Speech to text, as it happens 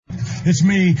It's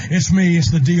me,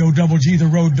 it's the D-O-double-G, the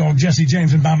road dog, Jesse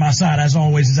James, and by my side, as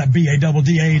always, is that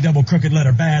B-A-double-D-A, double crooked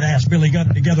letter, badass Billy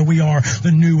Gunn. Together we are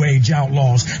the New Age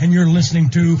Outlaws, and you're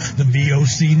listening to the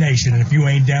VOC Nation, and if you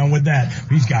ain't down with that,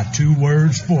 he's got 2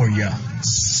 words for you.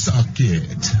 Suck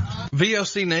it.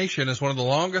 VOC Nation is one of the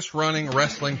longest running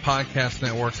wrestling podcast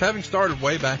networks, having started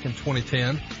way back in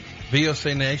 2010.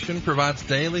 VOC Nation provides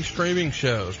daily streaming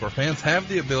shows where fans have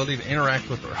the ability to interact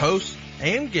with their hosts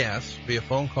and guests via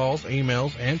phone calls,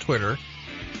 emails, and Twitter.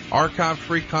 Archived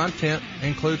free content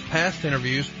includes past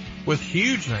interviews with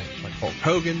huge names like Hulk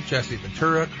Hogan, Jesse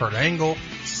Ventura, Kurt Angle,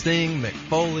 Sting, Mick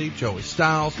Foley, Joey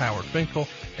Styles, Howard Finkel,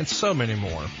 and so many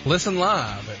more. Listen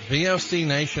live at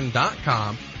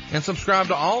VOCNation.com and subscribe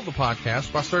to all the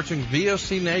podcasts by searching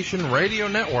VOC Nation Radio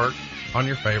Network on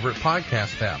your favorite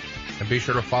podcast app. And be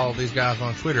sure to follow these guys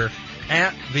on Twitter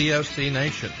at VOC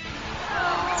Nation.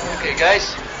 Okay,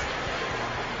 guys.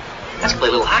 Let's play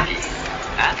a little hockey.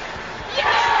 Huh?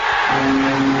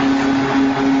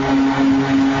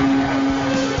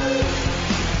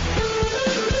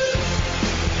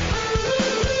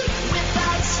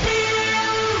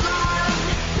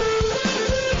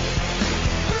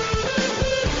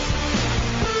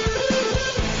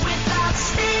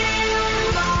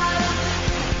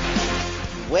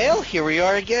 Well, here we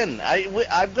are again. I'm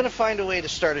going to find a way to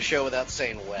start a show without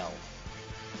saying well.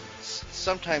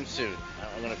 Sometime soon.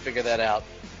 I'm going to figure that out.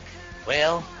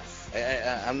 Well,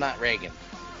 I'm not Reagan.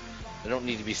 I don't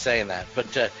need to be saying that.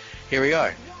 But here we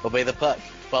are. Obey the puck.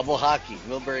 Bubble hockey.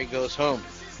 Milbury goes home.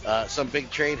 Some big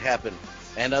trade happened.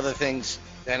 And other things.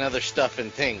 And other stuff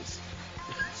and things.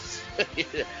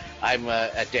 I'm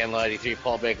at Dan Law 83.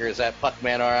 Paul Baker is at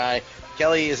PuckmanRI.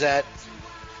 Kelly is at...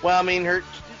 Well, I mean,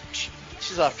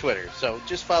 she's off Twitter. So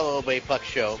just follow Obey Puck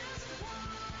Show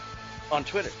on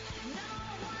Twitter.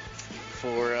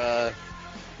 For,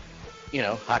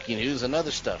 hockey news and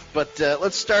other stuff. But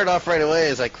let's start off right away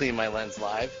as I clean my lens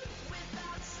live.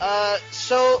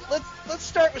 So let's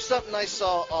start with something I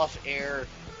saw off air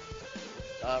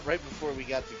right before we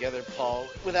got together, Paul,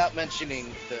 without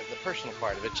mentioning the personal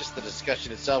part of it, just the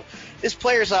discussion itself, is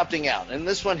players opting out. And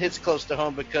this one hits close to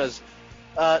home because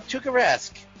Tuukka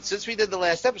Rask, since we did the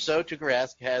last episode, Tuukka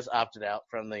Rask has opted out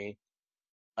from the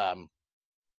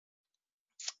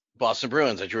Boston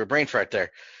Bruins. I drew a brain fart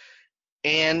there.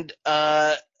 And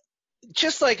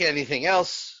just like anything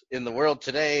else in the world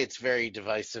today, it's very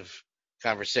divisive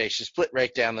conversation, split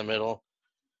right down the middle.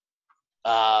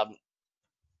 I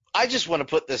just want to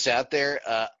put this out there.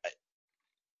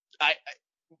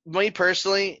 Me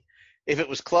personally, if it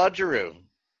was Claude Giroux,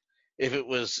 if it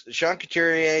was Sean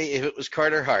Couturier, if it was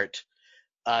Carter Hart,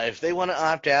 if they want to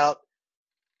opt out,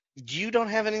 you don't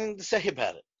have anything to say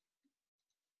about it.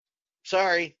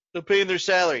 Sorry, they're paying their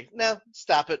salary. No,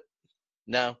 stop it.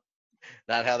 No,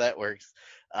 not how that works.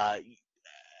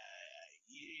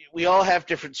 We all have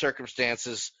different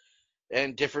circumstances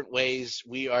and different ways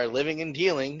we are living and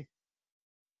dealing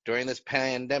during this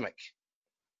pandemic.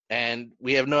 And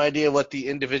we have no idea what the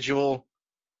individual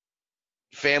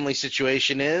family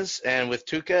situation is. And with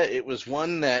Tuukka, it was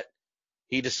one that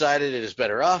he decided it is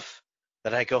better off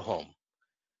that I go home.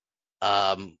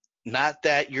 Not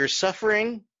that you're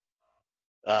suffering.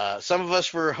 Some of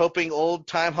us were hoping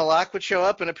old-time Halak would show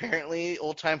up, and apparently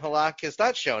old-time Halak has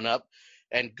not shown up,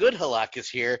 and good Halak is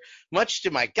here, much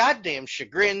to my goddamn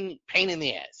chagrin, pain in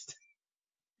the ass.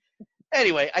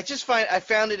 Anyway, I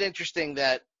found it interesting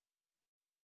that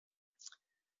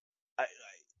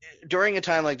during a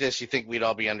time like this, you think we'd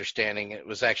all be understanding. It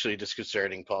was actually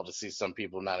disconcerting, Paul, to see some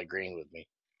people not agreeing with me.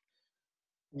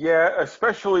 Yeah,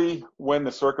 especially when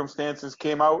the circumstances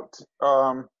came out.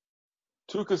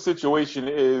 Tuukka's situation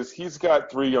is he's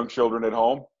got 3 young children at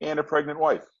home and a pregnant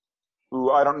wife, who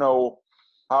I don't know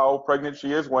how pregnant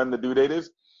she is, when the due date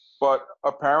is, but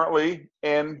apparently,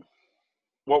 and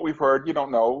what we've heard, you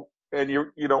don't know, and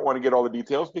you don't want to get all the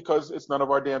details because it's none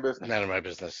of our damn business. None of my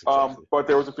business. Exactly. But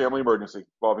there was a family emergency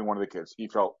involving one of the kids. He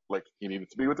felt like he needed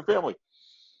to be with the family.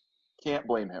 Can't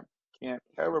blame him. Can't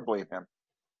ever blame him.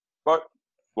 But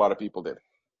a lot of people did.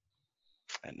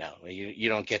 No, you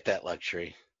don't get that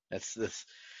luxury. That's this.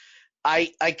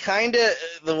 I kind of,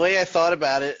 the way I thought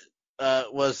about it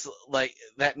was like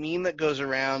that meme that goes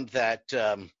around that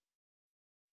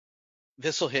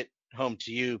this will hit home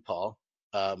to you, Paul,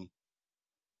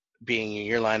 being in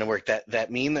your line of work, that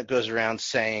meme that goes around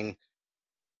saying,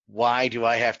 why do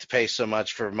I have to pay so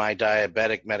much for my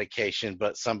diabetic medication,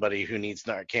 but somebody who needs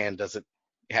Narcan doesn't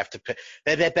have to pay?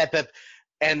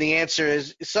 And the answer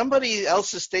is somebody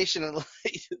else's station in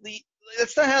life.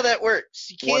 That's not how that works.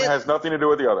 You can't, one has nothing to do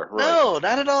with the other. Right? No,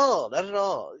 not at all. Not at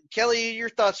all. Kelly, your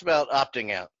thoughts about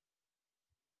opting out?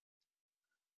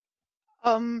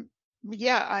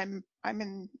 Yeah, I'm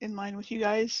in line with you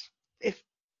guys. If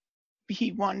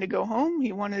he wanted to go home,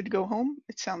 he wanted to go home.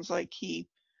 It sounds like he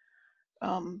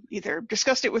either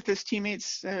discussed it with his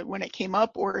teammates when it came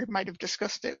up, or might have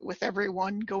discussed it with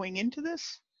everyone going into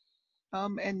this.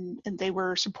 And they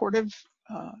were supportive,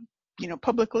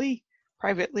 publicly.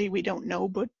 Privately, we don't know,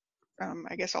 but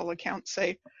I guess all accounts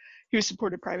say he was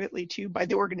supported privately too by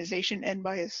the organization and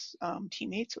by his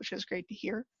teammates, which is great to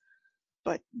hear.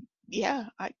 But yeah,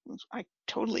 I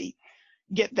totally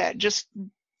get that. Just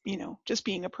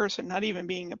being a person, not even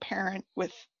being a parent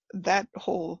with that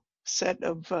whole set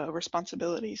of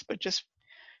responsibilities, but just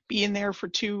being there for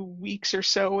 2 weeks or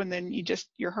so, and then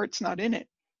your heart's not in it.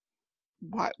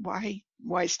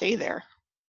 Why stay there?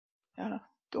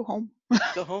 Go home.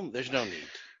 Go home. There's no need.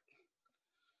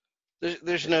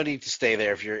 There's no need to stay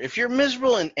there if you're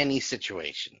miserable in any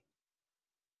situation.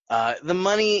 The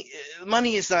money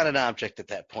is not an object at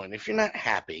that point. If you're not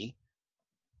happy,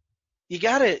 you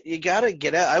gotta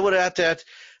get out. I would have opted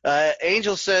out.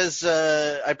 Angel says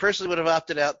I personally would have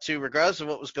opted out too, regardless of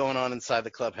what was going on inside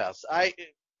the clubhouse.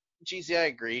 GZ, I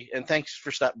agree, and thanks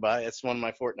for stopping by. It's one of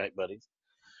my Fortnite buddies.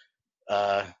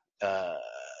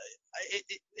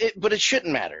 But it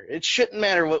shouldn't matter. It shouldn't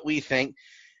matter what we think.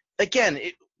 Again,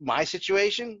 my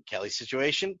situation, Kelly's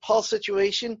situation, Paul's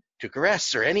situation, Tuukka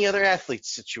Rask, or any other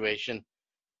athlete's situation,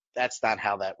 that's not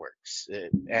how that works.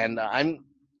 And I'm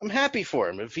happy for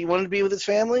him. If he wanted to be with his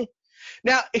family.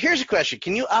 Now, here's a question.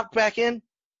 Can you opt back in?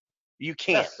 You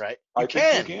can't, Yes, right? I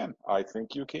think you can. I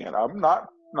think you can. I'm not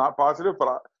positive,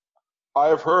 but I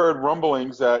have heard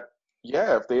rumblings that,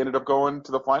 yeah, if they ended up going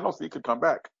to the finals, he could come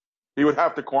back. He would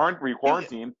have to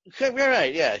re-quarantine.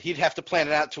 Right, yeah. He'd have to plan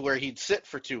it out to where he'd sit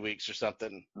for 2 weeks or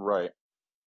something. Right.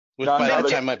 Which by that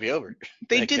time might be over.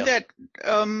 They did that.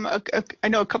 I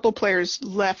know a couple players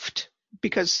left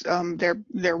because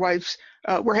their wives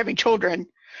were having children,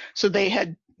 so they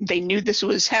knew this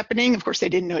was happening. Of course, they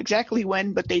didn't know exactly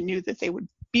when, but they knew that they would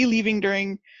be leaving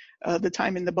during the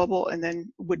time in the bubble and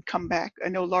then would come back. I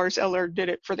know Lars Eller did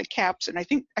it for the Caps, and I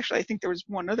think there was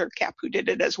one other Cap who did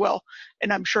it as well,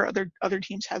 and I'm sure other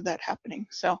teams have that happening.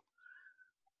 So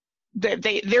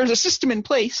there's a system in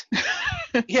place.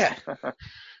 Yeah.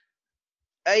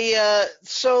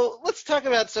 So let's talk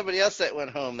about somebody else that went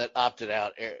home that opted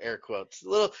out, air quotes.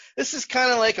 This is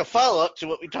kind of like a follow-up to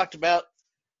what we talked about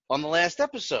on the last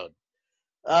episode.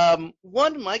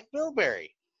 One, Mike Milbury.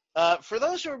 For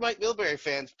those who are Mike Milbury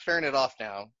fans, turn it off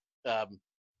now.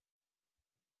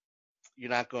 You're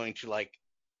not going to like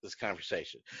this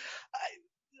conversation.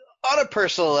 On a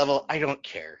personal level, I don't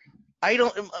care.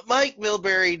 Mike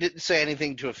Milbury didn't say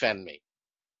anything to offend me.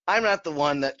 I'm not the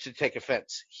one that should take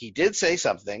offense. He did say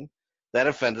something that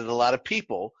offended a lot of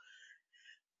people.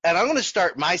 And I'm going to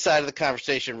start my side of the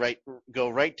conversation, go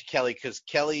right to Kelly, because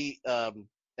Kelly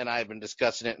and I have been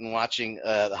discussing it and watching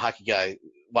the Hockey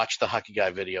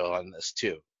Guy video on this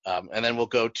too. And then we'll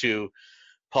go to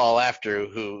Paul after,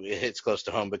 who hits close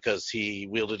to home because he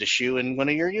wielded a shoe in one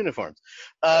of your uniforms.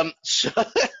 So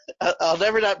I'll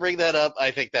never not bring that up.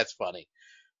 I think that's funny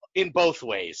in both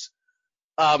ways.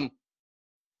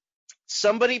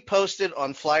 Somebody posted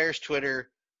on Flyers Twitter,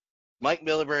 Mike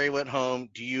Milbury went home.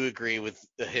 Do you agree with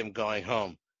him going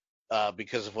home?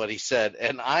 Because of what he said.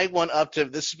 And I went up to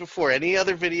him. This is before any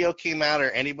other video came out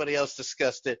or anybody else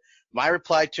discussed it. My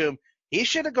reply to him, he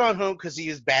should have gone home because he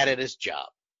is bad at his job.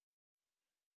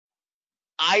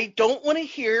 I don't want to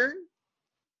hear.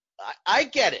 I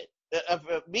get it.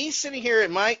 Me sitting here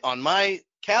on my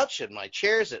couch and my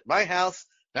chairs at my house,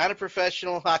 not a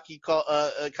professional hockey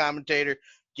commentator.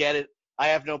 Get it. I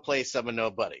have no place. I'm a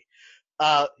nobody.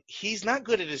 He's not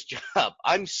good at his job.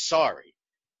 I'm sorry.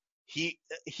 He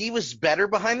was better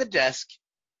behind the desk.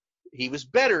 He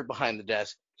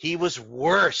was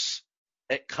worse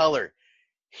at color.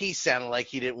 He sounded like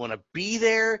he didn't want to be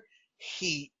there.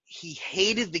 He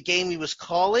hated the game he was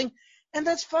calling, and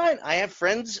that's fine. I have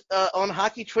friends on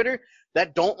hockey Twitter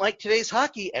that don't like today's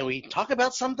hockey, and we talk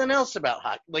about something else about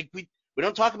hockey. Like we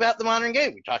don't talk about the modern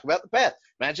game. We talk about the past.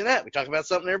 Imagine that. We talk about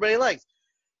something everybody likes.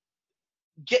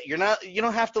 You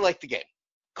don't have to like the game.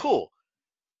 Cool.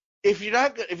 If you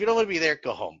don't want to be there,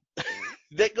 go home.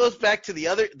 That goes back to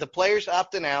the players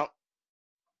opting out.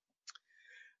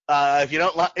 If you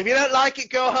don't like it,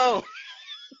 go home.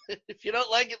 If you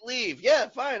don't like it, leave. Yeah,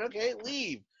 fine, okay,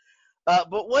 leave.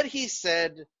 But what he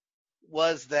said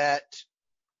was that,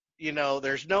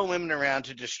 there's no women around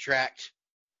to distract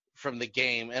from the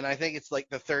game, and I think it's like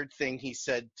the third thing he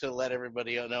said to let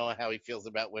everybody know how he feels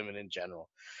about women in general.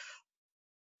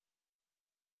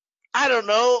 I don't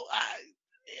know.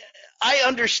 I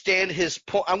understand his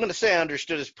point. I'm going to say I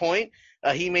understood his point.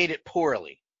 He made it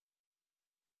poorly.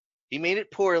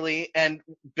 And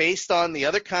based on the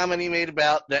other comment he made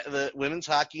about the women's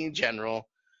hockey in general,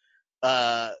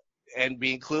 and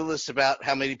being clueless about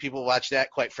how many people watch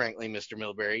that, quite frankly, Mr.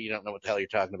 Milbury, you don't know what the hell you're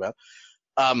talking about.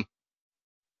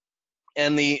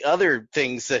 And the other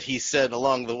things that he said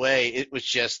along the way, it was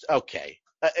just, okay,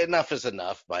 enough is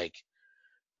enough, Mike.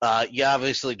 You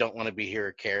obviously don't want to be here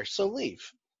or care, so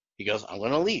leave. He goes, I'm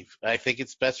going to leave. I think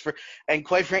it's best and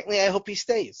quite frankly, I hope he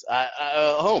stays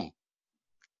home.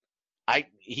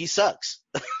 He sucks.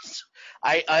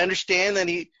 I understand that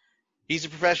he's a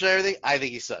professional and everything. I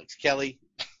think he sucks. Kelly,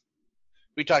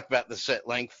 we talked about this at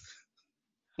length.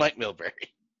 Mike Milbury.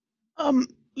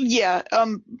 Yeah.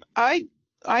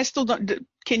 I still don't.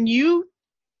 Can you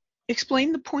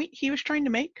explain the point he was trying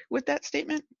to make with that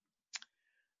statement?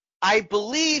 I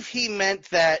believe he meant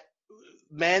that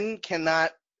men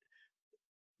cannot.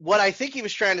 What I think he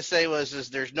was trying to say is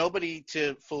there's nobody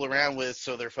to fool around with,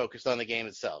 so they're focused on the game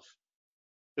itself.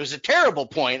 It was a terrible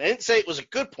point. I didn't say it was a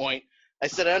good point. I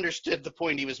said I understood the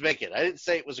point he was making. I didn't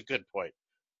say it was a good point.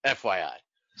 FYI.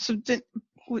 So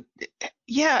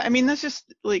yeah, I mean, that's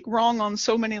just like wrong on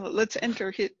so many. Let's enter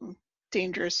his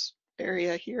dangerous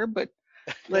area here, but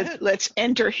let's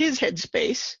enter his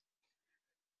headspace.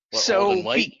 What,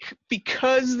 so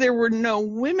because there were no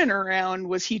women around,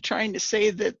 was he trying to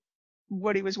say that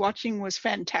what he was watching was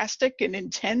fantastic and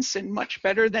intense and much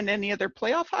better than any other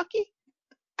playoff hockey?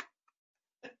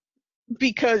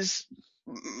 Because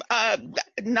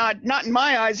not in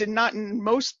my eyes and not in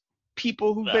most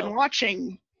people who've been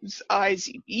watching eyes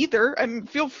either. I mean,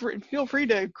 feel free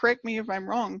to correct me if I'm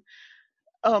wrong.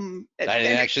 I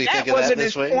didn't actually think of that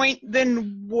this way. That wasn't his point.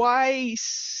 Then why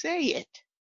say it?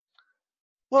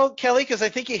 Well, Kelly, because I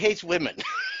think he hates women.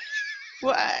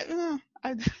 Well,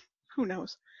 who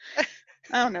knows?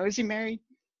 I don't know. Is he married?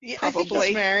 Yeah, probably. I think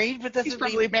he's married, but he's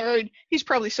probably married. He's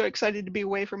probably so excited to be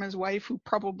away from his wife, who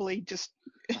probably just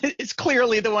is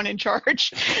clearly the one in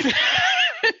charge.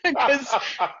 Because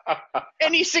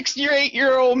any 6 or 8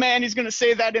 year old man who's going to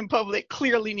say that in public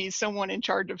clearly needs someone in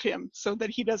charge of him, so that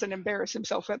he doesn't embarrass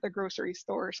himself at the grocery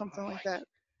store or something like that.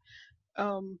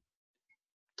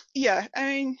 Yeah, I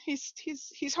mean,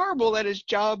 he's horrible at his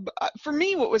job. For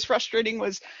me, what was frustrating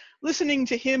was listening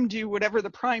to him do whatever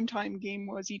the primetime game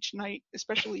was each night,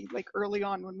 especially like early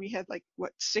on when we had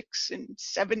 6 and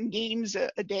 7 games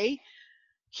a day.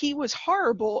 He was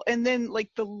horrible. And then like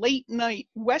the late night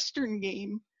Western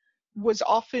game was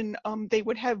often they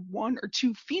would have 1 or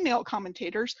 2 female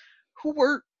commentators who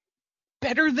were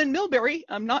better than Milbury.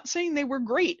 I'm not saying they were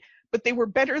great, but they were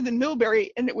better than Milbury,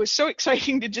 and it was so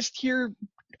exciting to just hear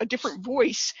a different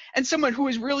voice and someone who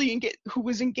was really engaged, who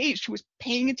was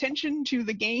paying attention to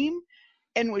the game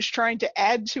and was trying to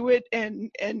add to it and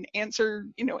answer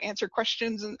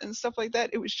questions and stuff like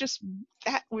that. It was just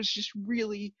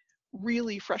really,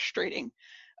 really frustrating.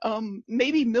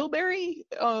 Maybe Milbury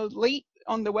late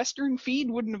on the Western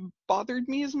feed wouldn't have bothered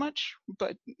me as much,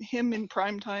 but him in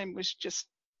primetime was just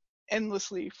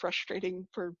endlessly frustrating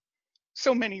for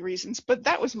so many reasons. But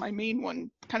that was my main one,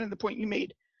 kind of the point you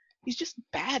made. He's just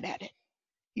bad at it.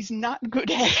 He's not good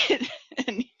at it,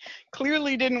 and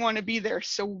clearly didn't want to be there.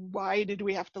 So why did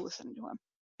we have to listen to him?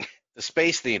 The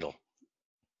Space Needle.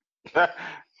 They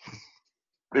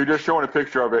were just showing a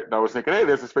picture of it, and I was thinking, hey,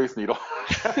 there's a Space Needle.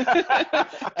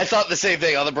 I thought the same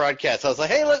thing on the broadcast. I was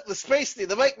like, hey, look, the Space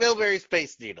Needle, the Mike Milbury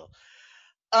Space Needle.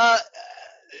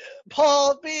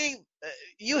 Paul,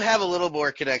 you have a little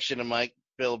more connection to Mike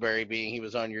Milbury, being he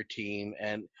was on your team,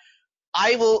 and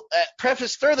I will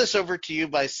throw this over to you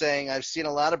by saying I've seen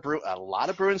a lot of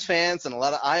Bruins fans and a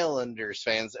lot of Islanders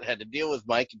fans that had to deal with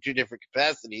Mike in 2 different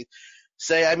capacities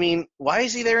say, I mean, why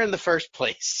is he there in the first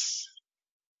place?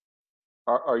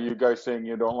 Are you guys saying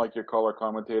you don't like your color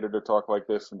commentator to talk like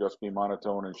this and just be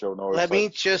monotone and show no? Let me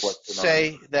just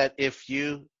say that if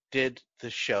you did the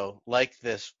show like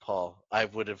this, Paul, I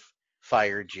would have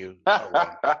fired you a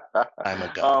long time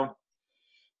ago.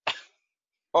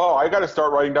 Oh, I got to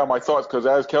start writing down my thoughts because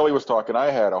as Kelly was talking,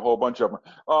 I had a whole bunch of them.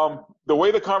 The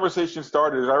way the conversation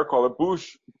started, as I recall it,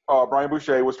 Brian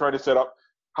Boucher was trying to set up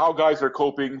how guys are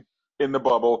coping in the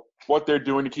bubble, what they're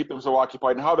doing to keep them so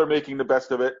occupied, and how they're making the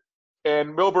best of it.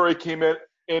 And Milbury came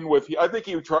in with, I think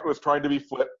he was trying to be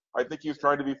flip. I think he was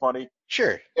trying to be funny.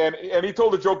 Sure. And he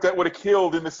told a joke that would have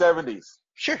killed in the 70s.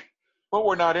 Sure. But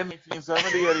we're not in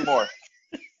 1970 anymore.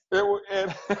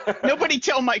 Nobody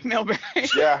tell Mike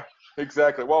Milbury. Yeah.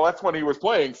 Exactly. Well, that's when he was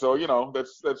playing, so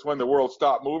that's when the world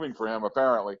stopped moving for him,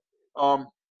 apparently. And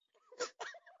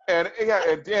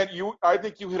Dan, I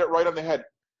think you hit it right on the head.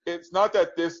 it's not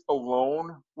that this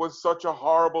alone was such a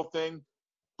horrible thing,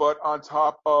 but on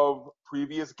top of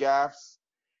previous gaffes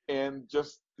and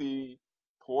just the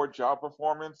poor job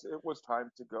performance, it was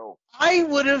time to go. I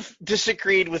would have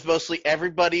disagreed with mostly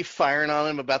everybody firing on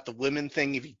him about the women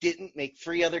thing if he didn't make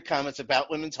 3 other comments about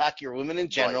women's hockey or women in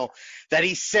general that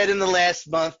he said in the last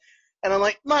month. And I'm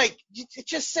like, Mike,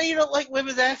 just say you don't like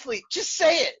women's athletes. Just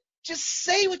say it. Just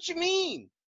say what you mean.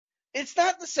 It's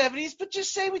not the 70s, but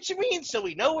just say what you mean so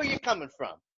we know where you're coming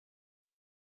from.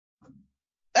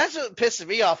 That's what pisses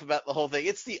me off about the whole thing.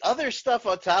 It's the other stuff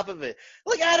on top of it.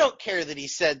 Like, I don't care that he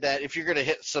said that if you're going to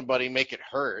hit somebody, make it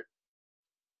hurt.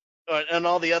 And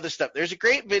all the other stuff. There's a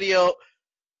great video.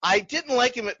 I didn't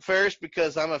like him at first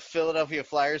because I'm a Philadelphia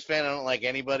Flyers fan. I don't like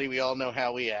anybody. We all know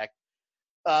how we act.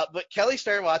 But Kelly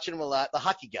started watching him a lot. The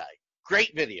Hockey Guy.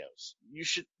 Great videos. You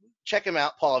should check him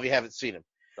out, Paul, if you haven't seen him.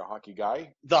 The Hockey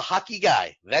Guy? The Hockey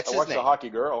Guy. That's I his watched name. The Hockey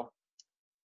Girl.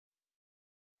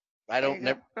 I don't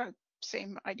never.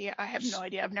 Same idea. I have no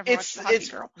idea. I've never watched The Hockey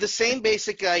Girl. It's the same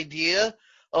basic idea,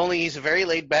 only he's a very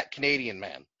laid-back Canadian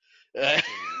man.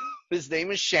 His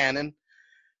name is Shannon,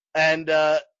 and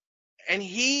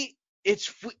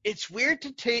it's weird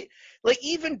to take, like,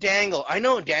 even Dangle. I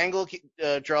know Dangle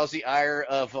draws the ire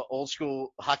of old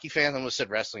school hockey fans. I almost said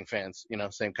wrestling fans.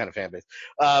 Same kind of fan base.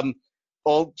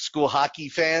 Old school hockey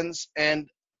fans, and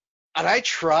I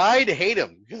try to hate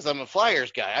him because I'm a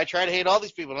Flyers guy. I try to hate all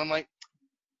these people, and I'm like,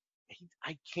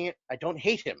 I don't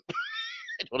hate him.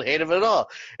 I don't hate him at all.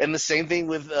 And the same thing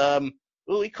with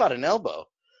he caught an elbow.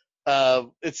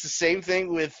 It's the same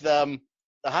thing with the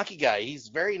Hockey Guy. He's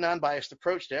very non-biased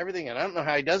approach to everything, and I don't know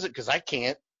how he does it because I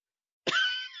can't.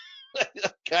 I'm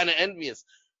kind of envious.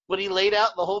 But he laid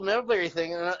out the whole military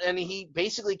thing, and he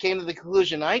basically came to the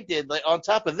conclusion I did. Like, on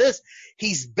top of this,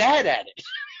 he's bad at it.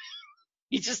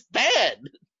 He's just bad.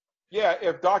 Yeah,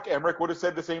 if Doc Emmerich would have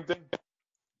said the same thing,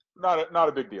 not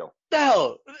a big deal.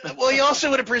 No. Well, he also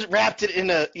would have wrapped it in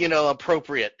a,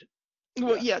 appropriate.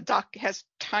 Well, yeah, Doc has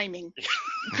timing.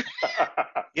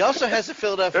 He also has a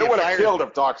Philadelphia They would have Flyers. killed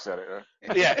if Doc said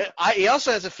it. Yeah, he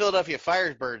also has a Philadelphia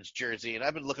Firebirds jersey, and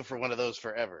I've been looking for one of those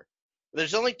forever.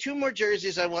 There's only 2 more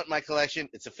jerseys I want in my collection.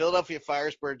 It's a Philadelphia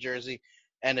Firebird jersey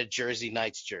and a Jersey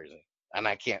Knights jersey, and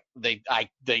I can't. They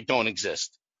don't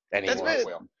exist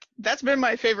anymore. That's been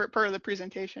my favorite part of the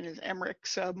presentation is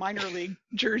Emmerich's minor league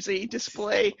jersey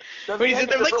display. When he's in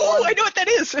there like, oh, I know what that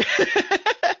is.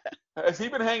 Has he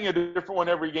been hanging a different one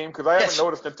every game? Because I haven't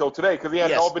noticed until today, because he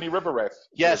had an Albany River Rats.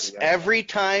 Yes, every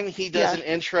time he does an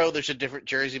intro, there's a different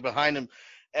jersey behind him.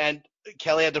 And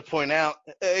Kelly had to point out,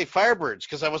 hey, Firebirds,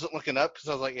 because I wasn't looking up, because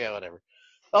I was like, yeah, whatever.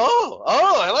 Oh,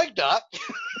 I like Doc.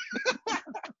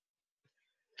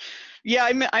 Yeah,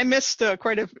 I missed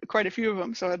quite a few of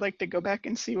them, so I'd like to go back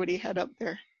and see what he had up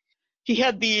there. He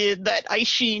had that Ice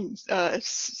Sheen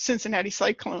Cincinnati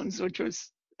Cyclones, which was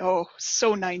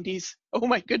so 90s. Oh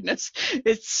my goodness,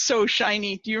 it's so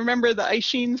shiny. Do you remember the Ice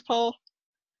Sheens, Paul?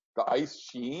 The Ice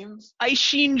Sheens? Ice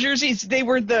Sheen jerseys. They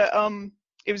were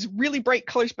it was really bright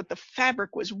colors, but the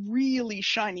fabric was really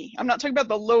shiny. I'm not talking about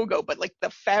the logo, but like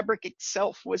the fabric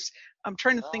itself was. I'm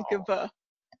trying to think of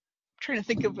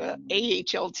a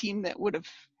AHL team that would have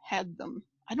had them.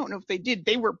 I don't know if they did.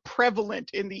 They were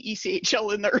prevalent in the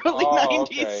ECHL in the early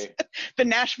 90s. Okay. The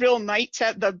Nashville Knights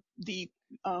had the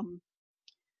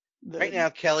right now,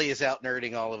 Kelly is out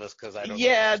nerding all of us because I don't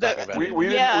know what about. We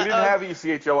didn't have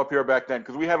ECHL up here back then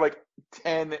because we had like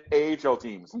 10 AHL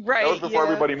teams. Right. That was before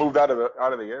everybody moved out of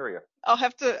the area. I'll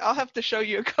have to show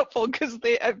you a couple because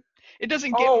it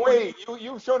doesn't get. Oh wait,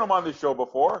 you've shown them on this show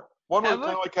before. One was kind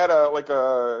of like had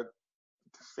a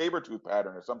saber-tooth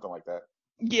pattern or something like that.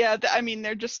 Yeah,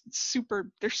 they're just super.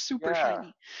 They're super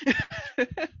shiny.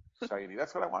 Shiny.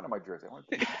 That's what I want in my jersey.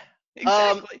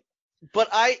 Exactly. But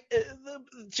I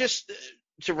just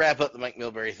to wrap up the Mike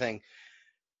Milbury thing.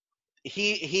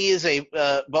 He is a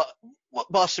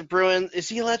Boston Bruin. Is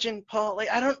he a legend, Paul? Like,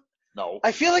 I don't. No.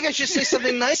 I feel like I should say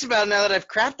something nice about him now that I've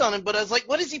crapped on him. But I was like,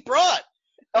 what has he brought?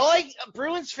 All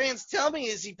Bruins fans tell me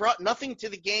is he brought nothing to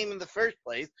the game in the first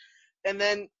place, and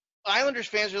then Islanders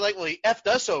fans are like, well, he effed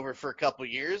us over for a couple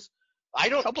years. I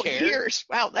don't care. Couple years.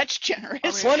 Wow, that's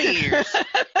generous. 20 years.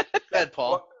 Go ahead,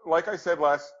 Paul. Well, like I said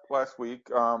last week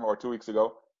or 2 weeks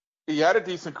ago, he had a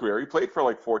decent career. He played for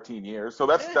like 14 years, so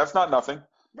that's not nothing.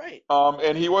 Right.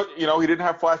 And he was, he didn't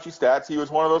have flashy stats. He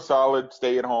was one of those solid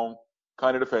stay-at-home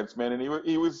kind of defensemen, and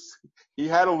he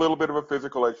had a little bit of a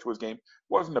physical edge to his game.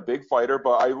 Wasn't a big fighter,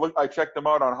 but I checked him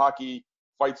out on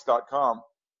hockeyfights.com,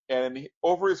 and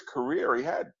over his career he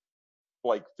had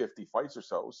like 50 fights or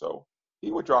so. So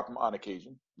he would drop him on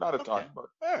occasion, not a ton, but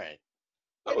all right.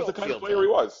 That was the kind of player he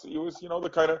was. He was, he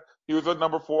was a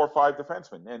number 4 or 5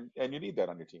 defenseman, and you need that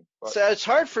on your team. But so it's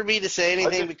hard for me to say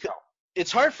anything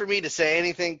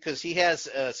because he has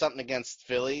something against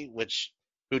Philly,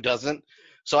 who doesn't.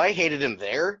 So I hated him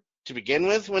there to begin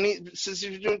with since he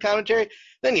was doing commentary.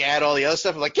 Then you add all the other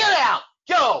stuff, I'm like, get out,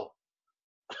 go.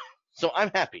 So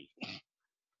I'm happy.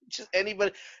 Just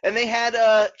anybody, and they had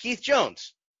Keith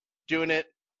Jones doing it,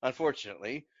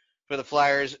 unfortunately, for the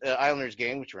Flyers Islanders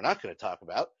game, which we're not going to talk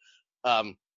about.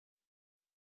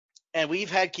 And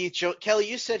we've had Keith Jones. Kelly,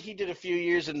 you said he did a few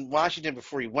years in Washington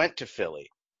before he went to Philly.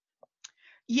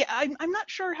 Yeah, I'm not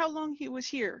sure how long he was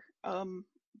here,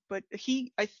 but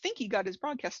I think he got his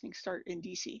broadcasting start in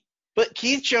DC. But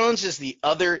Keith Jones is the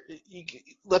other.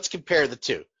 Let's compare the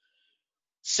two.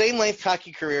 Same length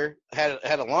hockey career, had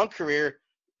a long career,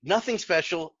 nothing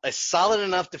special, a solid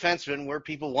enough defenseman where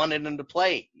people wanted him to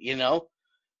play,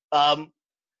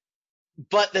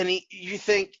 But then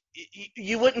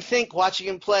you wouldn't think watching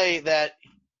him play that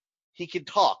he could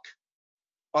talk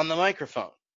on the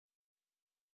microphone.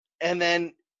 And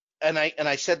then, and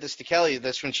I said this to Kelly,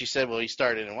 that's when she said, well, he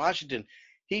started in Washington.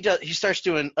 He starts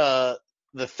doing the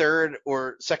third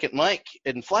or second mic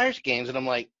in Flyers games, and I'm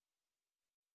like,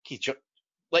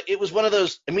 like it was one of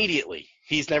those immediately.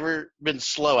 He's never been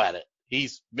slow at it.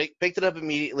 He's picked it up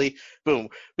immediately. Boom.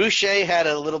 Boucher had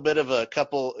a little bit of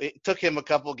it took him a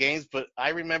couple games, but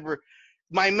I remember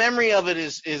my memory of it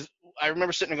is I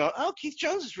remember sitting there going, oh, Keith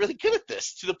Jones is really good at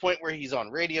this, to the point where he's on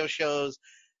radio shows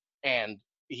and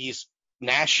he's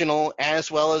national as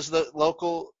well as the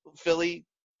local Philly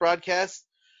broadcast.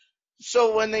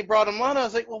 So when they brought him on, I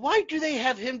was like, well, why do they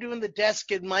have him doing the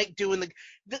desk and Mike doing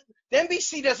the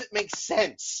NBC doesn't make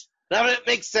sense. None of it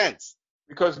makes sense.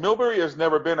 Because Milbury has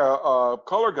never been a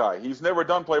color guy. He's never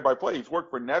done play-by-play. He's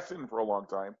worked for Nesson for a long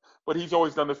time, but he's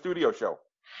always done the studio show.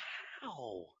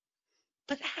 How?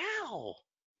 But how?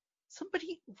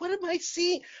 What am I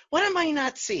seeing? What am I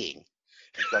not seeing?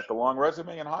 He's got the long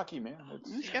resume in hockey, man.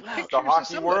 He's got It's the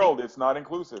hockey world. It's not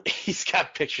inclusive. He's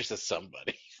got pictures of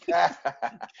somebody.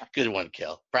 Good one,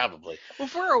 Kel. Probably.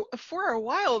 Well, for a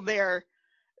while there,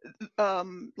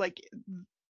 like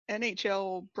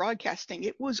NHL broadcasting,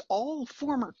 it was all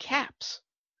former Caps.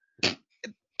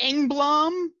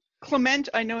 Engblom, Clement,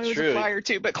 I know he was a Flyer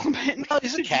too, but Clement,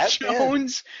 he's a Cap,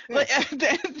 Jones. Yeah. Like,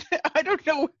 I don't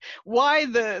know why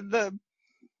the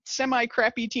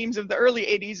semi-crappy teams of the early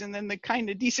 80s and then the kind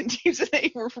of decent teams that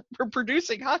they were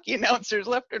producing hockey announcers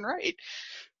left and right.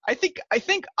 I think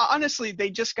honestly they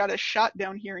just got a shot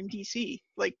down here in DC,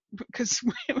 like, because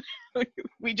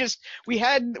we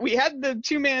had the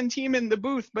 2-man team in the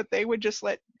booth, but they would just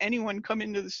let anyone come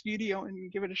into the studio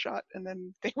and give it a shot, and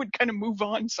then they would kind of move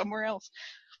on somewhere else.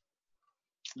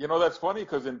 That's funny,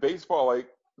 because in baseball, like,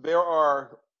 there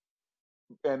are,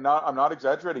 and I'm not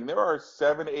exaggerating, there are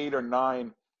 7, 8, or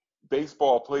 9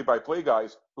 baseball play-by-play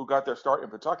guys who got their start in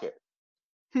Pawtucket.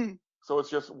 So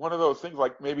it's just one of those things,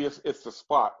 like maybe it's the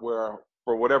spot where,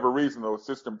 for whatever reason, the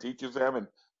system teaches them and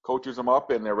coaches them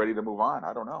up and they're ready to move on.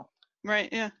 I don't know. Right,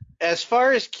 yeah. As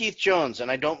far as Keith Jones,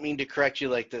 and I don't mean to correct you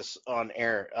like this on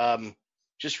air,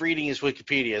 just reading his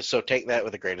Wikipedia, so take that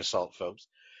with a grain of salt, folks.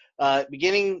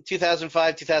 Beginning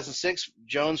 2005, 2006,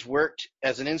 Jones worked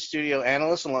as an in-studio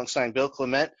analyst alongside Bill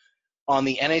Clement on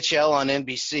the NHL on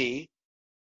NBC,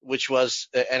 which was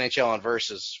NHL on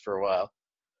Versus for a while.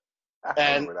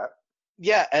 I remember that.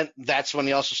 Yeah, and that's when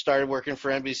he also started working for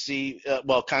NBC,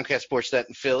 Comcast Sportsnet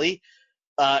in Philly.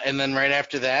 And then right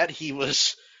after that, he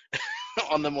was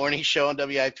on the morning show on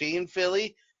WIP in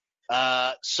Philly.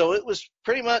 So it was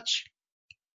pretty much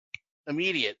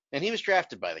immediate. And he was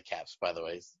drafted by the Caps, by the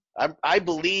way. I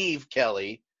believe,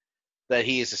 Kelly, that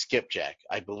he is a skipjack.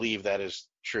 I believe that is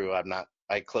true.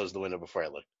 I closed the window before I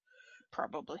looked.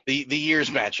 Probably. The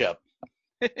years match up.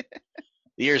 The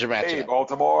years are matching Hey, up.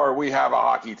 Baltimore, we have a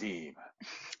hockey team.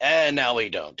 And now we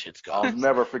don't. It's gone. I'll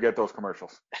never forget those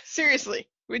commercials. Seriously,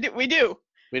 we do.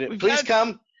 Please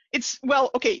come. It's,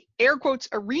 air quotes,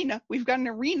 arena. We've got an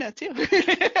arena too. No,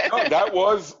 that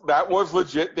was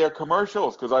legit their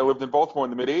commercials, because I lived in Baltimore in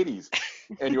the mid-'80s.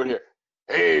 And you would hear,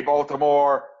 hey,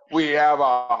 Baltimore, we have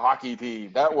a hockey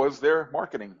team. That was their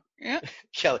marketing. Yeah.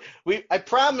 Kelly, I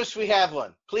promise we have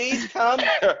one. Please come.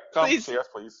 Come Please. see us,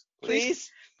 please.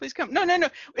 Please come. No.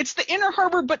 It's the Inner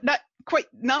Harbor, but not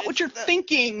what you're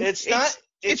thinking. It's not.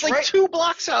 It's like right. 2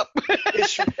 blocks up.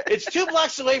 It's 2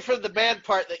 blocks away from the bad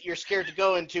part that you're scared to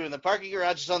go into, and the parking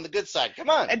garage is on the good side. Come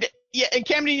on. And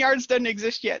Camden Yards doesn't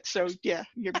exist yet, so yeah,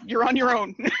 you're on your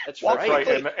own. That's That's right.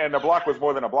 right. And the block was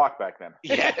more than a block back then.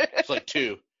 Yeah, it's like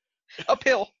 2.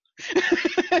 Uphill.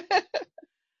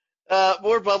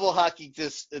 More bubble hockey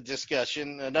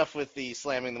discussion. Enough with the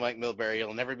slamming the Mike Milbury.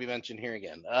 It'll never be mentioned here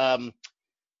again.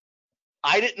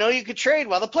 I didn't know you could trade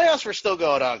while the playoffs were still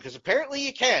going on, because apparently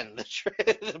you can.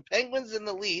 The Penguins and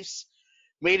the Leafs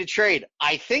made a trade.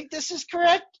 I think this is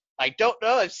correct. I don't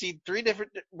know. I've seen 3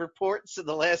 different reports in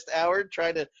the last hour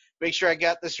trying to make sure I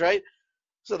got this right.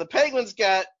 So the Penguins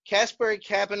got Kasperi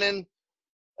Kapanen,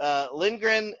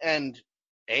 Lindgren, and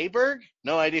Aberg.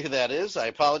 No idea who that is. I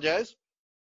apologize.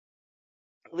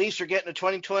 Leafs are getting a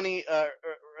 2020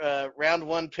 round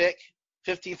 1 pick,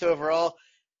 15th overall.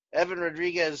 Evan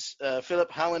Rodriguez,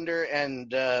 Philip Hollander,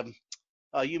 and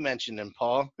you mentioned him,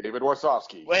 Paul. David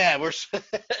Warsofsky. Well, yeah, we're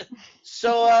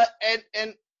so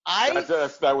and I.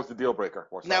 That was the deal breaker.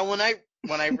 Warsofsky. Now when I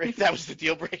that was the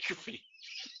deal breaker for you.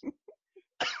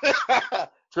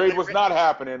 Trade was not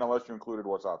happening unless you included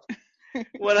Warsofsky.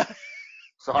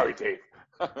 Sorry, Dave.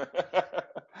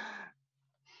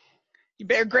 You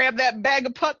better grab that bag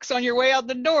of pucks on your way out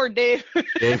the door, Dave.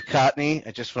 Dave Cotney,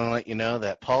 I just want to let you know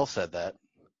that Paul said that.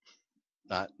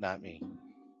 Not me.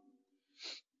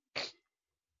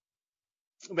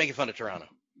 I'm making fun of Toronto.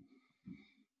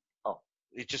 Oh,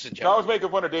 it's just a joke. No, I was making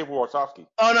fun of Dave Warsofsky.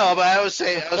 Oh no, but I was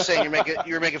saying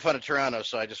you're making fun of Toronto,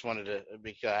 so I just wanted to,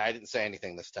 because I didn't say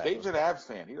anything this time. Dave's an Avs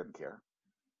fan. He doesn't care.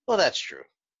 Well, that's true.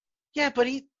 Yeah, but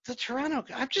the Toronto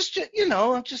guy.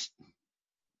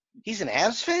 He's an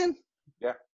Avs fan.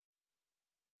 Yeah.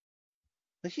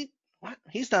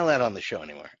 He's not allowed on the show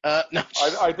anymore. No.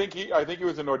 I think he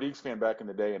was a Nordiques fan back in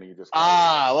the day, and he just.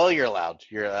 Well, you're allowed.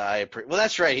 Well,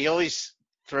 that's right. He always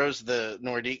throws the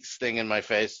Nordiques thing in my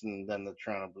face, and then the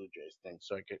Toronto Blue Jays thing,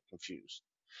 so I get confused.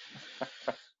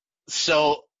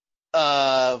 So,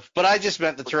 but I just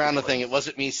meant the Toronto thing. It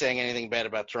wasn't me saying anything bad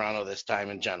about Toronto this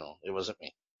time in general. It wasn't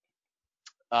me.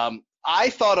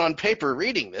 I thought on paper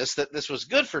reading this that this was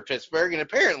good for Pittsburgh, and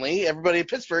apparently everybody in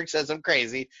Pittsburgh says I'm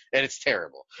crazy and it's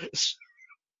terrible.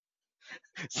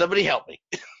 Somebody help me.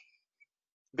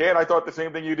 Dan, I thought the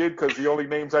same thing you did, because the only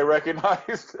names I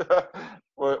recognized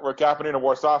were Kapanen and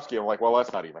Warsofsky. I'm like, well,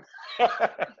 that's not even.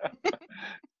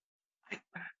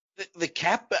 the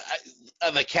Kapanen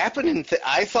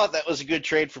I thought that was a good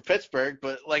trade for Pittsburgh,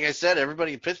 but like I said,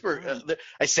 everybody in Pittsburgh,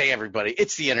 I say everybody,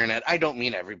 it's the internet. I don't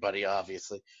mean everybody,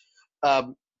 obviously.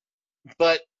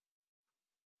 But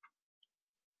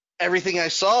everything I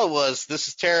saw was, this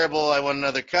is terrible. I want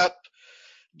another cup.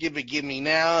 Give me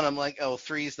now. And I'm like,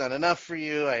 3 is not enough for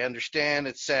you. I understand.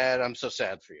 It's sad. I'm so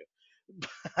sad for you.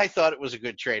 I thought it was a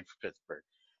good trade for Pittsburgh.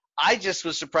 I just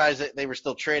was surprised that they were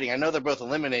still trading. I know they're both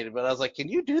eliminated, but I was like, can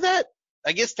you do that?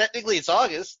 I guess technically it's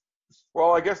August.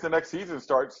 Well, I guess the next season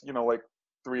starts, like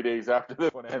 3 days after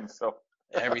this one ends. So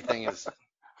everything is.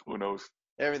 Who knows?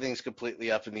 Everything's completely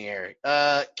up in the air.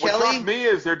 What Kelly? shocks me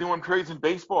is they're doing trades in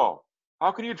baseball.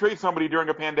 How can you trade somebody during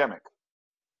a pandemic?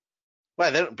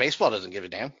 Well, baseball doesn't give a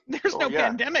damn. There's no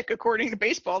pandemic according to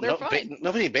baseball. They're fine.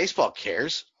 Nobody in baseball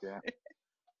cares. Yeah.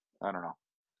 I don't know.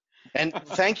 And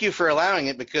thank you for allowing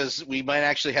it, because we might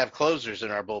actually have closers in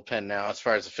our bullpen now as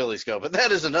far as the Phillies go. But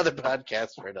that is another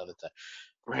podcast for another time.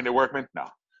 Randy Workman? No.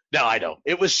 No, I don't.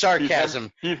 It was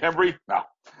sarcasm. Heath Hembry? No.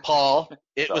 Paul,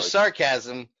 it was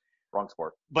sarcasm. Wrong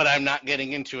sport. But I'm not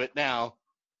getting into it now.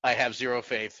 I have zero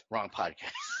faith. Wrong podcast.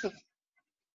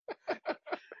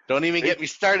 Don't even get me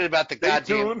started about the goddamn.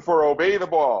 Stay tuned for Obey the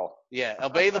Ball. Yeah,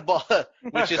 Obey the Ball,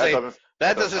 which is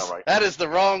that is the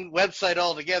wrong website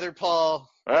altogether, Paul.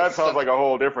 That sounds like a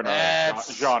whole different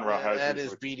genre. That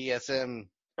is BDSM.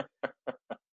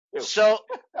 So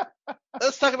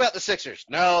let's talk about the Sixers.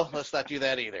 No, let's not do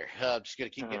that either. I'm just gonna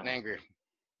keep getting angry.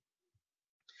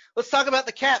 Let's talk about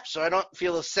the Caps, so I don't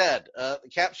feel as sad. The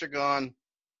Caps are gone.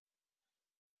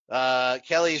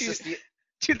 Kelly, is this the...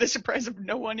 To the surprise of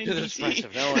no one in DC. To the surprise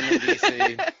of no one in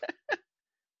DC.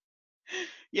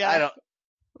 Yeah. I don't...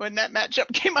 When that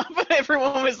matchup came up,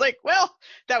 everyone was like, well,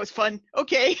 that was fun.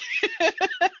 Okay.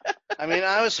 I mean,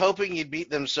 I was hoping you'd beat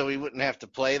them so we wouldn't have to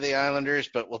play the Islanders,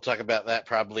 but we'll talk about that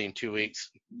probably in 2 weeks.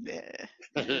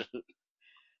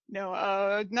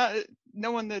 No,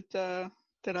 no one that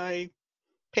I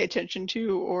pay attention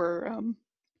to or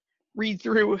read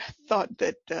through thought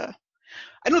that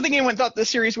I don't think anyone thought the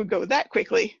series would go that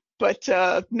quickly, but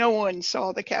no one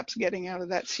saw the Caps getting out of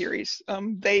that series.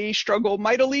 They struggle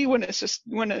mightily when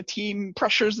a team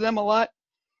pressures them a lot,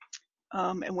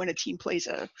 and when a team plays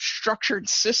a structured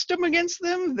system against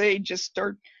them, they just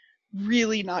are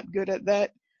really not good at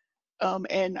that.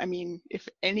 And I mean, if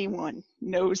anyone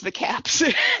knows the Caps,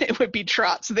 it would be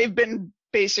Trotz. They've been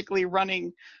basically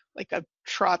running like a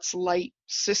Trotz light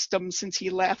system since he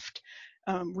left.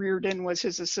 Reardon was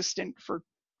his assistant for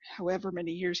however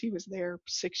many years he was there,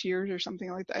 6 years or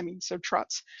something like that. I mean, so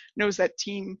Trotz knows that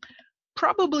team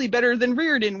probably better than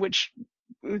Reardon, which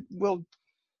will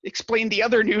explain the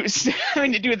other news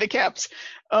having to do with the Caps.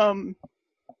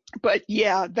 But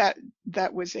yeah,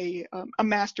 that was a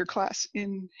master class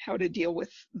in how to deal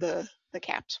with the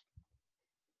Caps.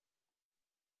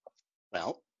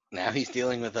 Well, now he's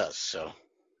dealing with us, so.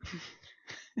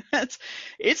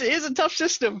 It is a tough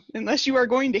system. Unless you are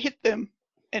going to hit them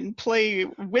and play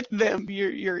with them,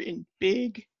 you're in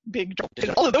big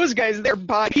trouble. All of those guys,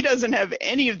 he doesn't have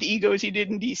any of the egos he did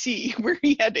in DC, where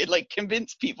he had to like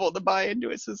convince people to buy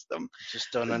into a system.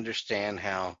 Just don't understand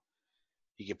how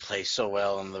you could play so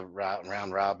well in the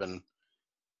round robin.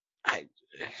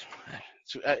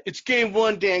 It's game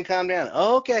one, Dan. Calm down.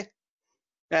 Oh, okay.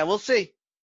 Yeah, we'll see.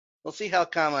 We'll see how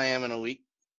calm I am in a week.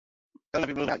 I might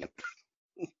be moving out again.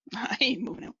 I ain't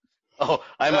moving out. Oh,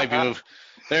 I might be moving.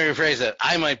 Let me rephrase that.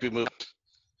 I might be moving.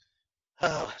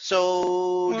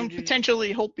 So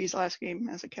potentially Holtby's last game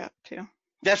as a Cap too.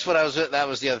 That's what that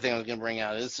was the other thing I was going to bring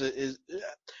out.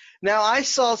 Now I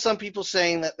saw some people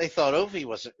saying that they thought Ovi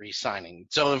wasn't re-signing.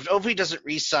 So if Ovi doesn't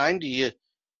re-sign, do you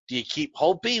keep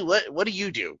Holtby? What do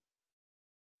you do?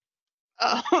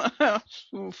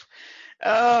 Oof.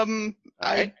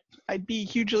 Right. I'd be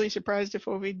hugely surprised if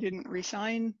Ovi didn't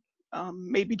resign.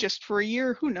 Maybe just for a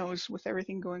year. Who knows? With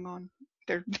everything going on,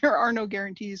 there are no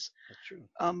guarantees. That's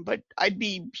true. But I'd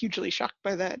be hugely shocked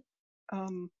by that.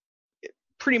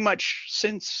 Pretty much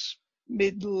since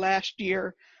mid last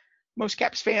year, most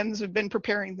Caps fans have been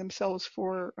preparing themselves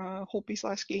for Holtby's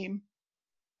last game.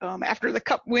 After the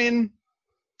Cup win,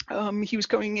 he was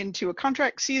going into a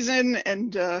contract season,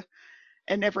 and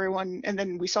everyone, and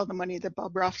then we saw the money that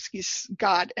Bobrovsky's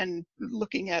got, and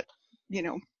looking at,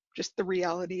 just the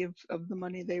reality of the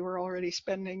money they were already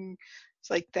spending. It's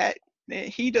like that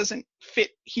he doesn't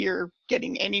fit here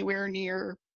getting anywhere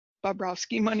near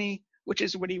Bobrovsky money, which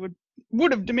is what he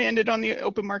would have demanded on the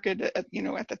open market at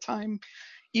the time.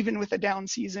 Even with a down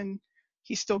season,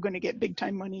 he's still going to get big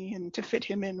time money, and to fit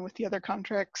him in with the other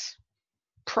contracts,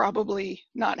 probably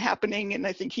not happening. And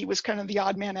I think he was kind of the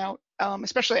odd man out,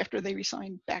 especially after they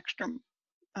re-signed Backstrom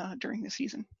during the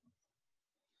season.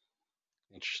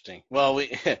 Interesting. Well,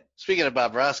 speaking of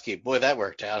Bobrovsky, boy, that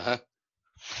worked out, huh?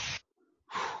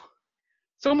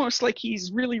 It's almost like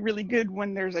he's really, really good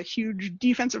when there's a huge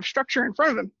defensive structure in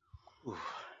front of him. Ooh.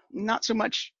 Not so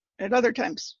much at other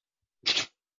times.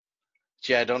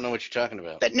 Gee, I don't know what you're talking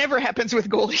about. That never happens with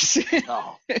goalies.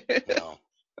 No.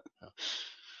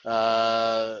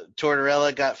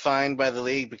 Tortorella got fined by the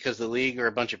league because the league are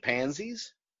a bunch of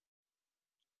pansies.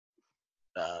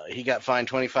 He got fined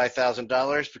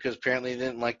 $25,000 because apparently he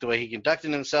didn't like the way he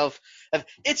conducted himself.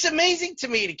 It's amazing to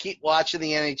me to keep watching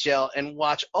the NHL and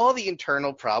watch all the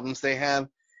internal problems they have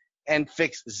and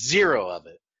fix zero of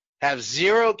it. Have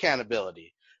zero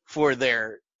accountability for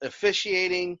their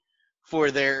officiating, for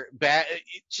their bad,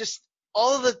 just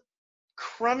all of the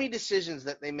crummy decisions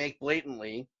that they make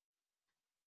blatantly,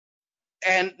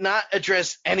 and not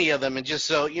address any of them, and just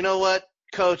so, you know what,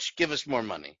 coach, give us more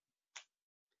money.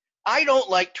 I don't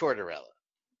like Tortorella.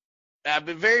 I've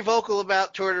been very vocal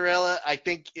about Tortorella. I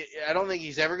don't think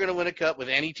he's ever going to win a cup with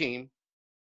any team.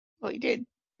 Well, he did.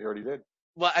 He already did.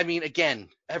 Well, I mean, again.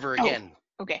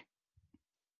 Okay.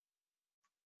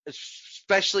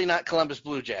 Especially not Columbus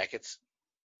Blue Jackets.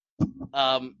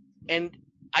 And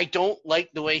I don't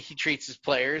like the way he treats his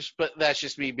players, but that's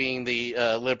just me being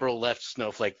the liberal left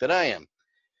snowflake that I am.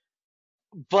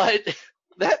 But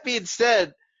that being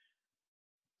said,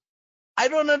 I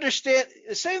don't understand.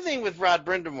 The same thing with Rod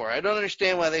Brind'Amour. I don't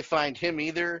understand why they fined him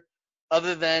either,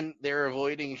 other than they're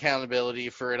avoiding accountability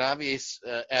for an obvious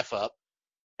F-up,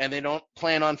 and they don't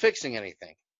plan on fixing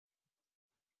anything.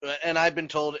 And I've been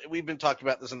told, we've been talking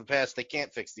about this in the past, they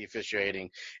can't fix the officiating.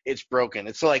 It's broken.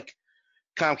 It's like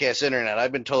Comcast Internet.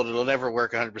 I've been told it'll never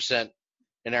work 100%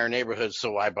 in our neighborhood,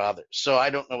 so why bother? So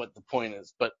I don't know what the point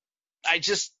is, but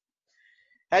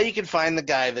how you can find the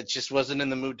guy that just wasn't in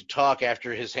the mood to talk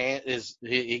after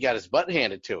he got his butt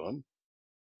handed to him.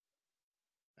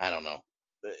 I don't know.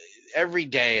 Every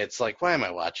day it's like, why am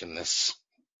I watching this?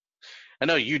 I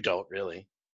know you don't really.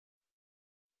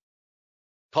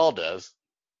 Paul does.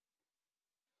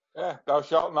 Yeah, thou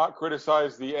shalt not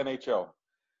criticize the NHL.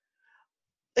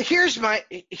 Here's my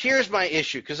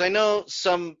issue, because I know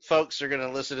some folks are going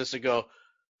to listen to this and go,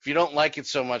 if you don't like it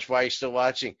so much, why are you still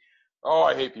watching? Oh,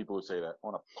 I hate people who say that. I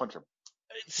want to punch them.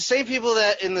 It's the same people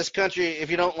that in this country,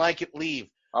 if you don't like it, leave.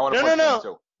 I want to punch them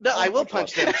too. No, I will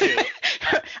punch them too.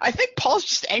 I think Paul's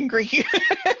just angry.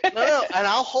 No, and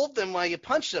I'll hold them while you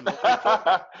punch them.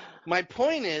 My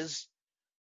point is,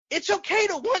 It's okay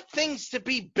to want things to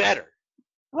be better.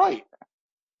 Right.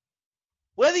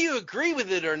 Whether you agree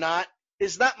with it or not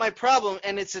is not my problem,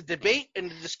 and it's a debate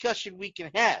and a discussion we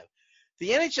can have.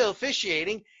 The NHL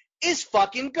officiating is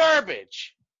fucking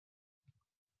garbage.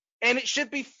 And it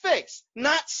should be fixed,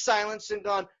 not silenced and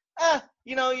gone,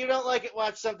 you don't like it,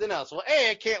 watch something else. Well,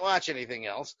 A, I can't watch anything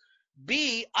else.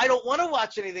 B, I don't want to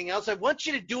watch anything else. I want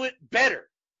you to do it better.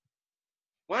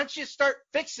 Why don't you start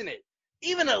fixing it?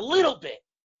 Even a little bit.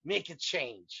 Make a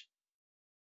change.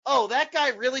 Oh, that guy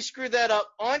really screwed that up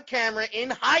on camera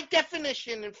in high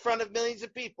definition in front of millions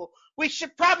of people. We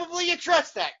should probably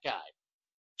address that guy.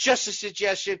 Just a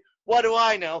suggestion. What do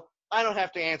I know? I don't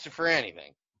have to answer for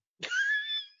anything.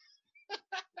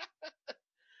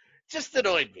 Just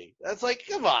annoyed me. That's like,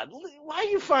 come on. Why are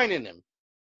you finding him?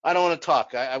 I don't want to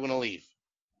talk. I want to leave.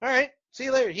 All right. See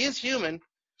you later. He is human.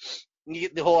 And you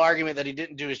get the whole argument that he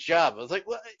didn't do his job. I was like,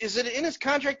 well, is it in his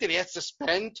contract that he has to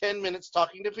spend 10 minutes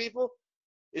talking to people?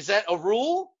 Is that a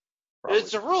rule? Probably. If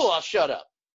it's a rule, I'll shut up.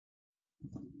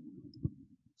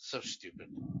 So stupid.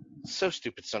 So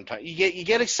stupid sometimes. You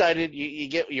get excited.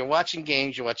 You're watching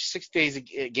games. You watch 6 days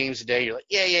of games a day. You're like,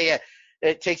 yeah.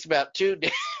 It takes about 2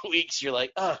 weeks. You're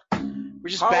like, we're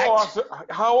just back.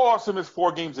 How awesome has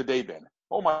 4 games a day been?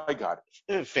 Oh, my God.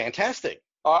 Fantastic.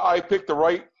 I picked the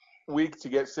right week to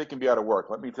get sick and be out of work,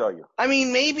 let me tell you. I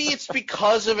mean, maybe it's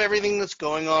because of everything that's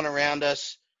going on around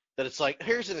us that it's like,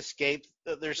 here's an escape.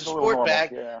 There's a sport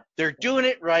back. Yeah. They're doing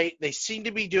it right. They seem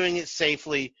to be doing it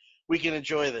safely. We can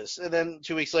enjoy this. And then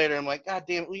 2 weeks later, I'm like, God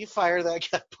damn it, will you fire that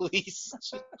guy, please?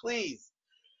 Please.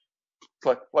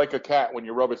 It's like a cat when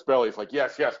you rub its belly. It's like,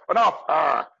 yes, enough.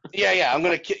 Yeah, I'm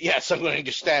going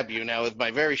to stab you now with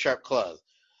my very sharp claws.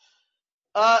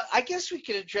 I guess we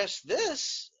could address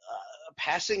this.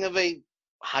 Passing of a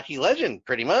hockey legend,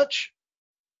 pretty much.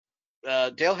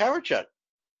 Dale Hawerchuk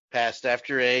passed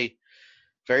after a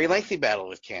very lengthy battle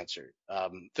with cancer.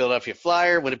 Philadelphia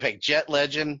Flyer, Winnipeg Jet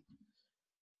legend,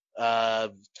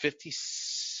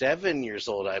 57 years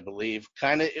old, I believe.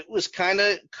 It was kind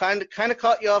of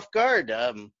caught you off guard,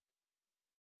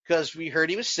 because we heard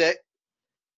he was sick,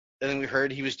 and then we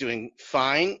heard he was doing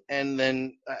fine, and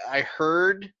then I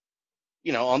heard,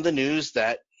 on the news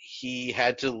that he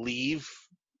had to leave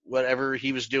whatever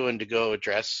he was doing to go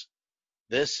address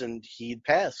this, and he'd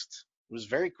passed. It was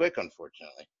very quick,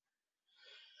 unfortunately.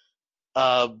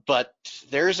 But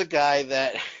there's a guy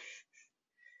that,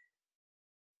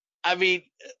 I mean,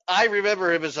 I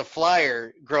remember him as a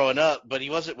Flyer growing up, but he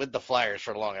wasn't with the Flyers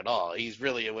for long at all. He's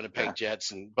really a Winnipeg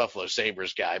Jets and Buffalo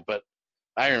Sabres guy, but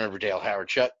I remember Dale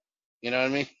Hawerchuk. You know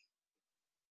what I mean?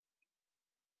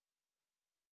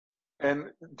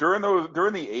 And during the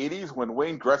 80s, when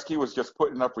Wayne Gretzky was just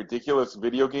putting up ridiculous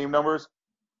video game numbers,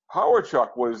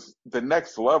 Hawerchuk was the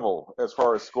next level as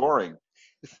far as scoring.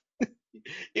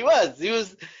 He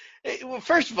was.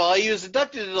 First of all, he was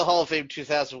inducted into the Hall of Fame in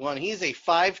 2001. He's a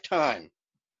 5-time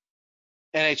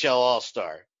NHL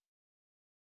All-Star.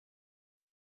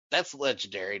 That's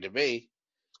legendary to me.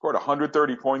 Scored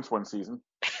 130 points one season.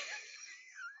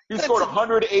 He scored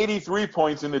 183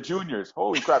 points in the juniors.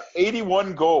 Holy crap,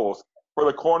 81 goals for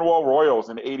the Cornwall Royals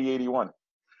in 80-81.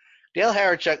 Dale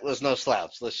Hawerchuk was no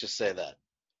slouch, let's just say that.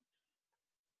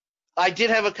 I did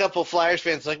have a couple Flyers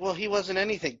fans like, well, he wasn't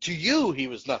anything. To you, he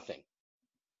was nothing.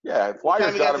 Yeah,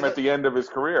 Flyers got him at the end of his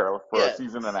career for a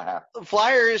season and a half.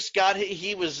 Flyers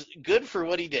he was good for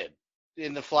what he did.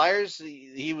 In the Flyers,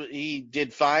 he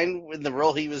did fine in the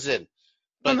role he was in.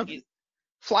 But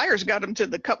Flyers got him to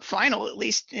the Cup final, at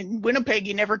least. In Winnipeg,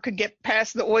 he never could get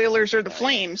past the Oilers or the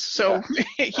Flames, so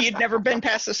he had never been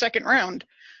past the second round.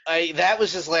 That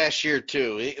was his last year,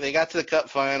 too. They got to the Cup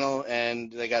final,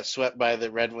 and they got swept by the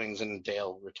Red Wings, and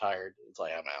Dale retired. It's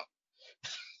like, I'm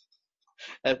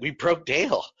out. We broke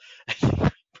Dale. I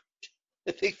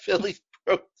think Philly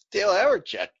broke Dale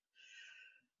Hawerchuk.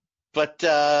 But,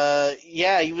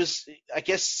 he was, I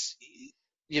guess,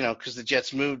 because the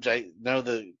Jets moved. I know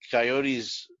the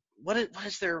Coyotes. What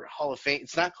is their Hall of Fame?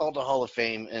 It's not called a Hall of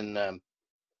Fame in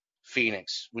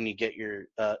Phoenix when you get your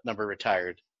number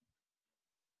retired.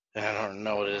 I don't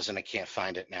know what it is, and I can't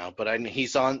find it now. But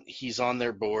he's on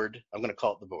their board. I'm going to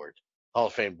call it the board, Hall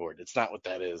of Fame board. It's not what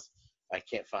that is. I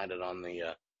can't find it on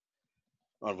the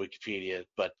on Wikipedia.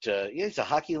 But he's a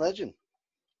hockey legend.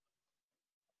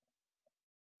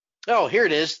 Oh, here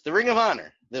it is. The Ring of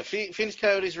Honor. The Phoenix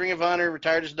Coyotes Ring of Honor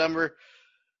retired his number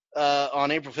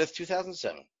on April 5th,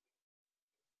 2007.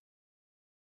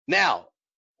 Now,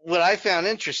 what I found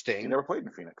interesting. He never played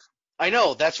in Phoenix. I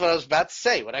know. That's what I was about to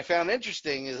say. What I found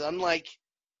interesting is, unlike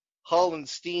Hull and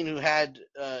Steen, who had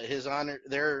his honor,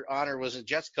 their honor was in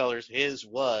Jets colors, his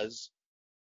was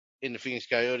in the Phoenix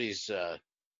Coyotes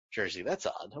jersey. That's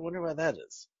odd. I wonder why that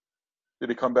is. Did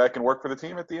he come back and work for the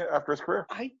team after his career?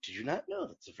 I do not know.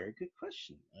 That's a very good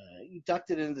question. He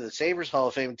inducted into the Sabres Hall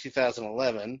of Fame in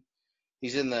 2011.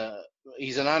 He's an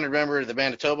honored member of the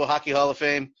Manitoba Hockey Hall of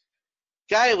Fame.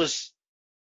 Guy was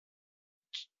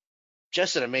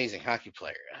just an amazing hockey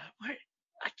player.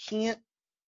 I can't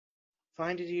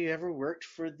find it. He ever worked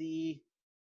for the...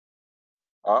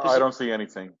 I don't see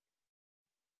anything.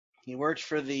 He worked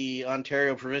for the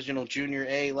Ontario Provincial Junior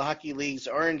A Hockey League's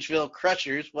Orangeville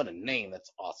Crushers. What a name.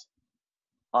 That's awesome.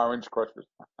 Orange Crushers.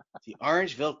 The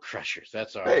Orangeville Crushers.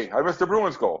 That's awesome. Hey, I missed the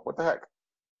Bruins goal. What the heck?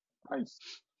 Nice.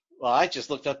 Well, I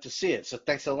just looked up to see it, so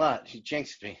thanks a lot. You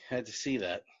jinxed me. I had to see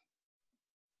that.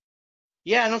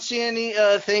 Yeah, I don't see any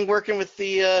thing working with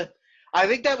the I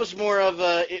think that was more of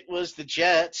it was the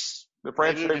Jets. The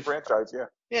franchise, yeah.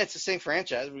 Yeah, it's the same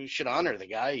franchise. We should honor the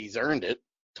guy. He's earned it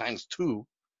times 2.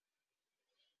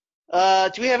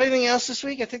 Do we have anything else this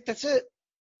week? I think that's it.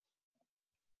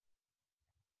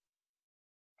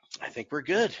 I think we're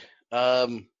good.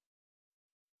 Well,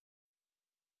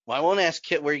 I won't ask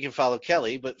Kit where you can follow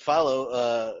Kelly, but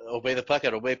follow Obey the Puck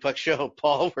at Obey Puck Show.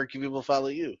 Paul, where can people follow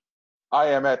you?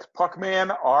 I am at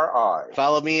PuckmanRI.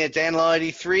 Follow me at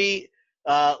DanLaw83.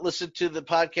 Listen to the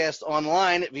podcast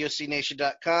online at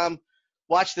vocnation.com.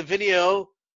 Watch the video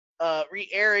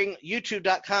re-airing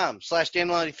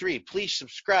youtube.com/DanLaw83. Please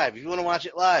subscribe if you want to watch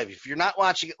it live. If you're not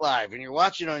watching it live and you're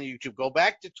watching it on YouTube, go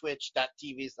back to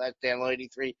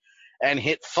twitch.tv/DanLaw83 and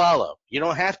hit follow. You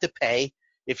don't have to pay.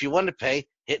 If you want to pay,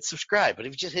 hit subscribe. But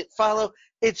if you just hit follow,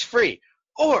 it's free.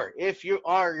 Or if you're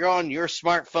on your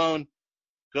smartphone,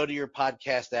 go to your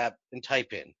podcast app and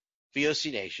type in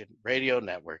VOC Nation Radio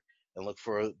Network and look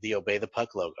for the Obey the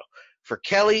Puck logo. For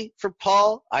Kelly, for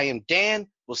Paul, I am Dan.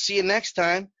 We'll see you next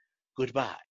time.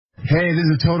 Goodbye. Hey, this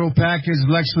is Total Package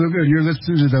Lex Luger, and you're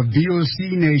listening to the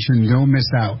VOC Nation. Don't miss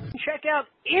out. Check out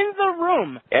In the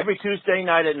Room every Tuesday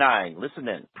night at 9. Listen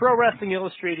in. Pro Wrestling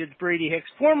Illustrated's Brady Hicks,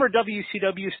 former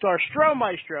WCW star Stro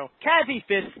Maestro, Kathy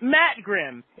Fitz, Matt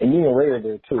Grimm. And you and Ray are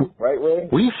there too, right, Ray?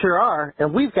 We sure are,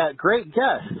 and we've got great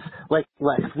guests like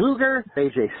Lex Luger,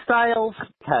 AJ Styles,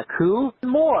 Taku, and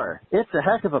more. It's a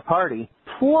heck of a party.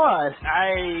 Plus,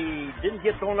 I didn't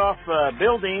get thrown off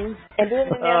buildings. And didn't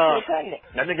get pregnant.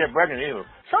 I didn't get pregnant either.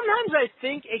 Sometimes I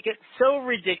think it gets so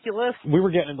ridiculous. We were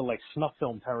getting into like snuff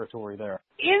film territory there.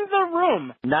 In the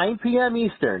Room. 9 p.m.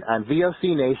 Eastern on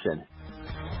VOC Nation.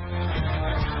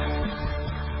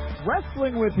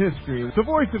 Wrestling with History, the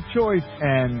voice of choice,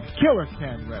 and Killer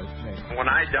Ken Resnick. When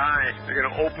I die, they're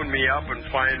going to open me up and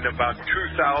find about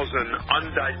 2,000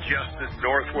 undigested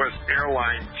Northwest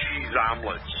Airlines cheese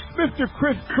omelets. Mr.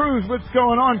 Chris Cruz, what's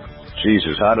going on?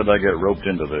 Jesus, how did I get roped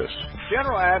into this?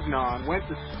 General Adnan went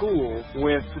to school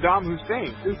with Saddam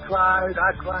Hussein. He cried,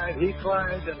 I cried, he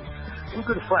cried, and we're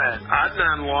good friends.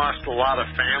 Adnan lost a lot of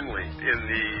family in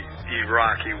the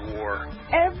Iraqi war.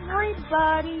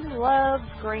 Everybody loves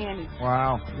Granny.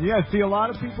 Wow. Yeah, see, a lot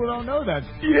of people don't know that.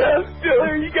 Yes,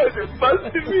 Killer, you guys are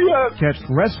busting me up. Catch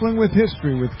Wrestling with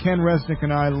History with Ken Resnick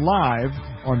and I live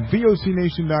on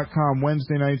VOCNation.com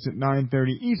Wednesday nights at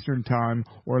 9:30 Eastern Time,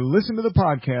 or listen to the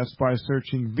podcast by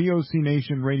searching VOC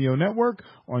Nation Radio Network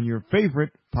on your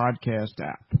favorite podcast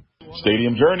app.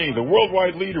 Stadium Journey, the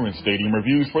worldwide leader in stadium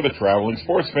reviews for the traveling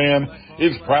sports fan,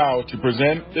 is proud to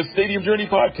present the Stadium Journey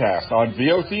podcast on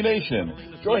VOC Nation.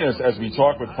 Join us as we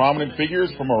talk with prominent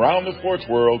figures from around the sports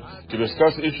world to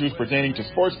discuss issues pertaining to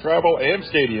sports travel and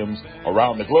stadiums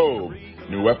around the globe.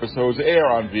 New episodes air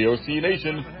on VOC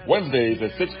Nation Wednesdays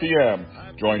at 6 p.m.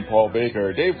 Join Paul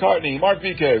Baker, Dave Cotney, Mark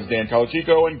Viquez, Dan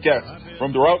Calachico, and guests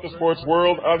from throughout the sports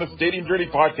world on the Stadium Journey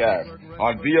podcast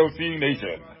on VOC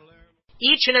Nation.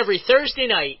 Each and every Thursday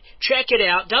night, check it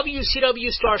out,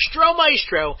 WCW star Stro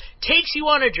Maestro takes you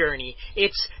on a journey.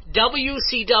 It's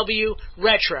WCW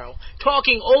Retro.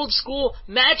 Talking old school,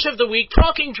 match of the week,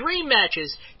 talking dream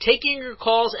matches, taking your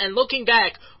calls and looking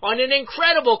back on an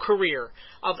incredible career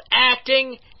of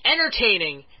acting,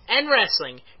 entertaining, and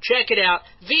wrestling. Check it out,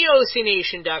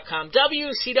 VOCNation.com,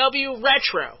 WCW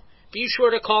Retro. Be sure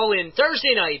to call in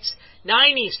Thursday nights,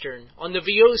 9 Eastern, on the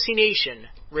VOC Nation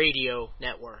Radio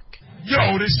Network.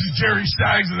 Yo, this is Jerry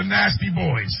Steiggs of the Nasty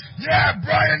Boys. Yeah,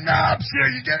 Brian Knobs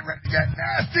here. You getting ready to get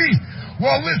nasty?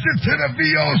 Well, listen to the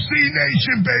VOC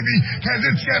Nation, baby, because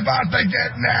it's about to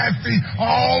get nasty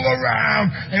all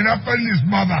around and up in this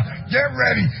mother. Get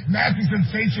ready. Nasty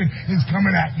Sensation is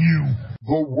coming at you.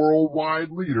 The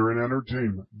worldwide leader in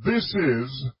entertainment. This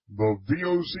is the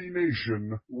VOC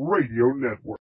Nation Radio Network.